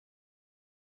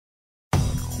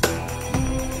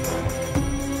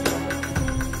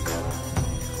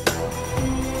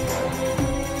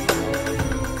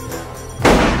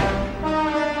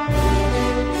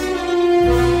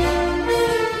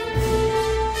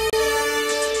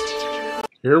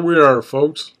Here we are,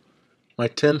 folks. My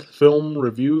 10th film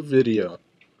review video.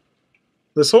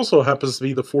 This also happens to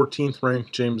be the 14th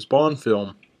ranked James Bond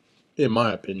film, in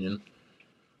my opinion.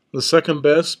 The second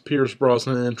best Pierce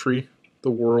Brosnan entry, The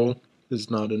World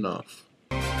Is Not Enough.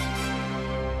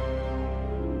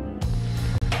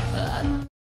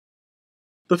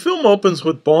 The film opens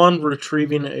with Bond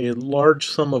retrieving a large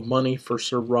sum of money for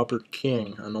Sir Robert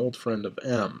King, an old friend of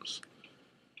M's.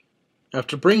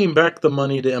 After bringing back the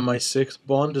money to MI6,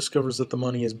 Bond discovers that the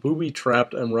money is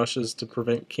booby-trapped and rushes to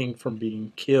prevent King from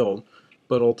being killed,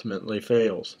 but ultimately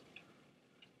fails.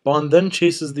 Bond then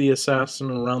chases the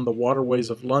assassin around the waterways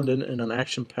of London in an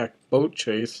action-packed boat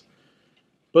chase,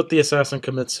 but the assassin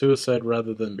commits suicide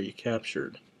rather than be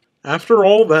captured. After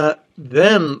all that,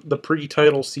 then the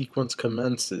pre-title sequence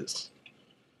commences.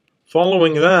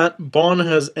 Following that, Bond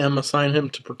has M assign him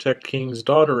to protect King's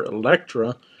daughter,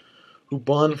 Elektra, who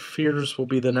Bond fears will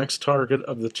be the next target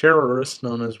of the terrorist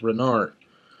known as Renard.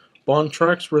 Bond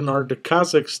tracks Renard to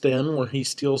Kazakhstan, where he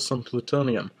steals some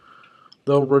plutonium.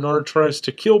 Though Renard tries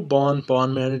to kill Bond,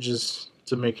 Bond manages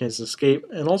to make his escape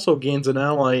and also gains an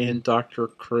ally in Dr.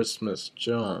 Christmas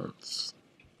Jones.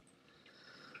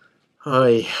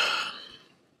 A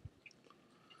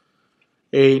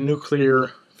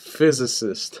nuclear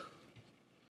physicist.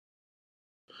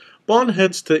 Bond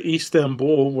heads to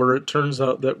Istanbul, where it turns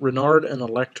out that Renard and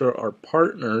Elektra are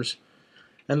partners,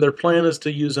 and their plan is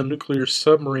to use a nuclear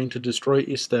submarine to destroy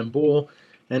Istanbul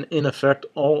and, in effect,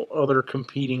 all other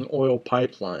competing oil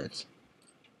pipelines.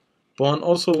 Bond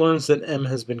also learns that M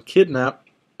has been kidnapped,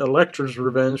 Elektra's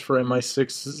revenge for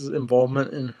MI6's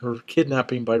involvement in her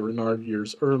kidnapping by Renard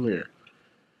years earlier.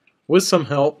 With some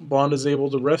help, Bond is able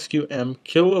to rescue M,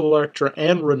 kill Elektra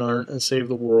and Renard, and save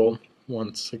the world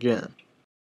once again.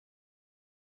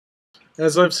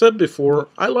 As I've said before,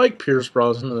 I like Pierce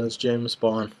Brosnan as James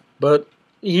Bond, but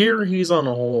here he's on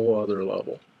a whole other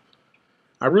level.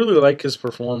 I really like his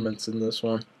performance in this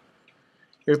one.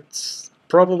 It's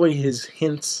probably his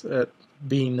hints at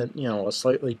being, a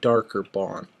slightly darker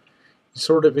Bond. He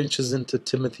sort of inches into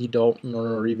Timothy Dalton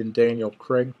or even Daniel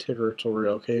Craig territory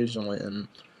occasionally, and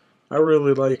I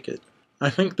really like it. I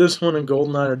think this one and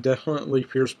GoldenEye are definitely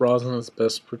Pierce Brosnan's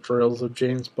best portrayals of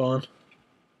James Bond.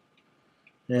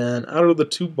 And out of the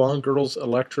two Bond girls,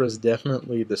 Elektra is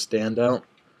definitely the standout.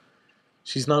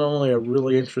 She's not only a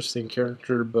really interesting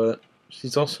character, but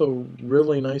she's also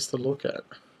really nice to look at.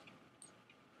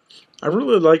 I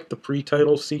really like the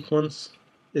pre-title sequence.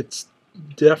 It's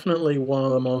definitely one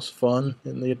of the most fun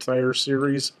in the entire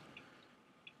series.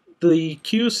 The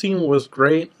Q scene was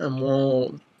great, and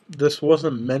while this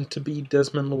wasn't meant to be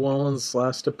Desmond Llewellyn's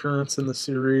last appearance in the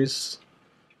series,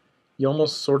 you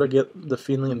almost sort of get the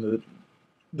feeling that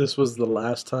this was the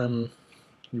last time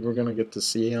you were going to get to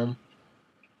see him.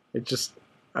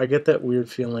 I get that weird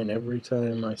feeling every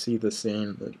time I see the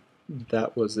scene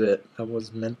that was it. That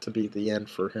was meant to be the end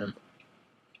for him.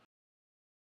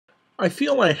 I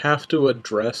feel I have to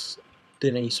address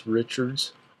Denise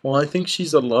Richards. While I think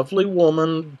she's a lovely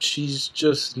woman, she's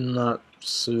just not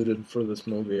suited for this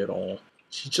movie at all.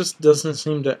 She just doesn't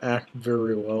seem to act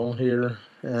very well here,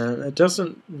 and it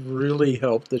doesn't really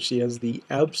help that she has the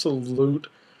absolute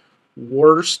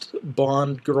worst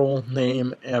Bond girl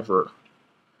name ever.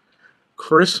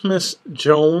 Christmas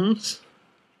Jones?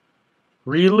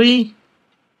 Really?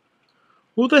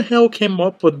 Who the hell came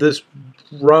up with this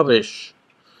rubbish?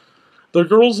 The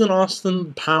girls in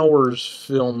Austin Powers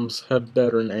films have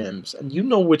better names, and you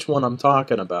know which one I'm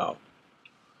talking about.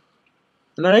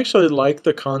 And I actually like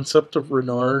the concept of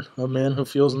Renard, a man who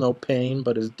feels no pain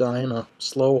but is dying a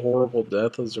slow, horrible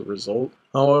death as a result.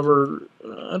 However,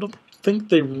 I don't think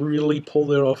they really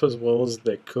pulled it off as well as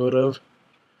they could have,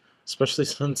 especially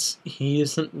since he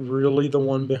isn't really the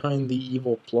one behind the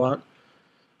evil plot.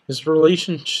 His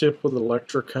relationship with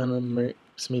Elektra kind of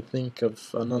makes me think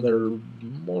of another,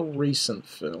 more recent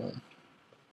film.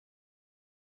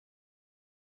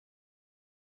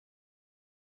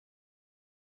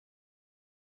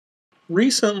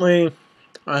 Recently,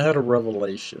 I had a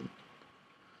revelation.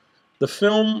 The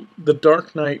film The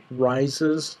Dark Knight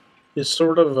Rises is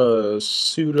sort of a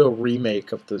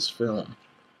pseudo-remake of this film.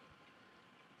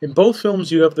 In both films,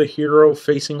 you have the hero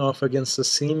facing off against a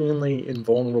seemingly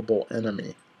invulnerable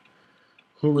enemy,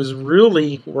 who is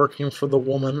really working for the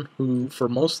woman who, for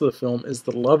most of the film, is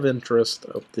the love interest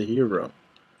of the hero.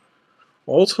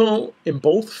 Also, in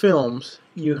both films,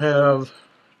 you have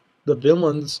the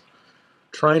villains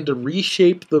trying to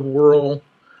reshape the world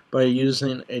by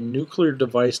using a nuclear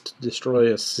device to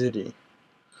destroy a city.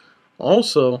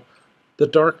 Also, The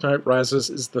Dark Knight Rises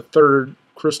is the third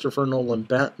Christopher Nolan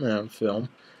Batman film,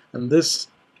 and this,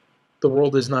 The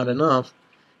World Is Not Enough,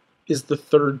 is the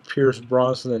third Pierce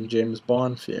Brosnan James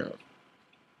Bond film.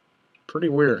 Pretty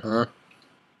weird, huh?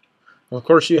 Of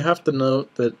course, you have to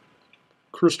note that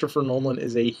Christopher Nolan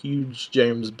is a huge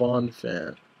James Bond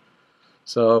fan.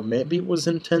 So maybe it was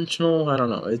intentional, I don't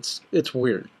know. It's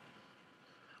weird.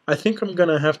 I think I'm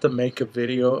gonna have to make a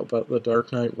video about The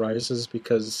Dark Knight Rises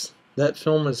because that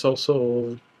film is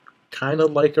also kind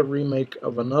of like a remake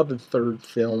of another third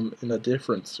film in a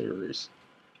different series.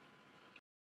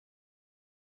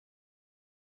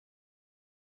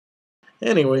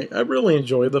 Anyway, I really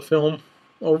enjoyed the film.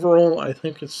 Overall, I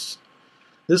think this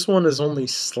one is only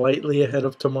slightly ahead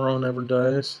of Tomorrow Never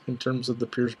Dies in terms of the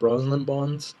Pierce Brosnan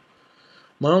Bonds.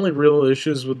 My only real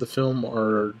issues with the film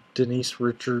are Denise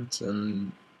Richards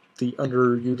and the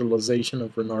underutilization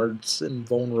of Renard's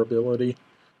invulnerability.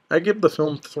 I give the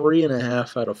film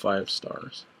 3.5 out of 5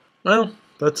 stars. Well,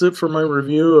 that's it for my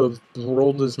review of The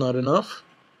World Is Not Enough.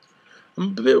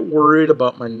 I'm a bit worried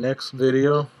about my next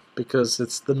video because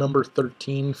it's the number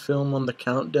 13 film on the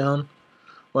countdown.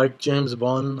 Like James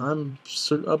Bond, I'm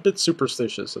a bit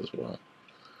superstitious as well.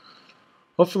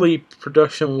 Hopefully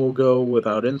production will go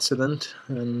without incident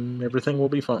and everything will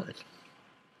be fine.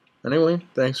 Anyway,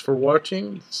 thanks for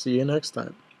watching. See you next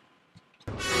time.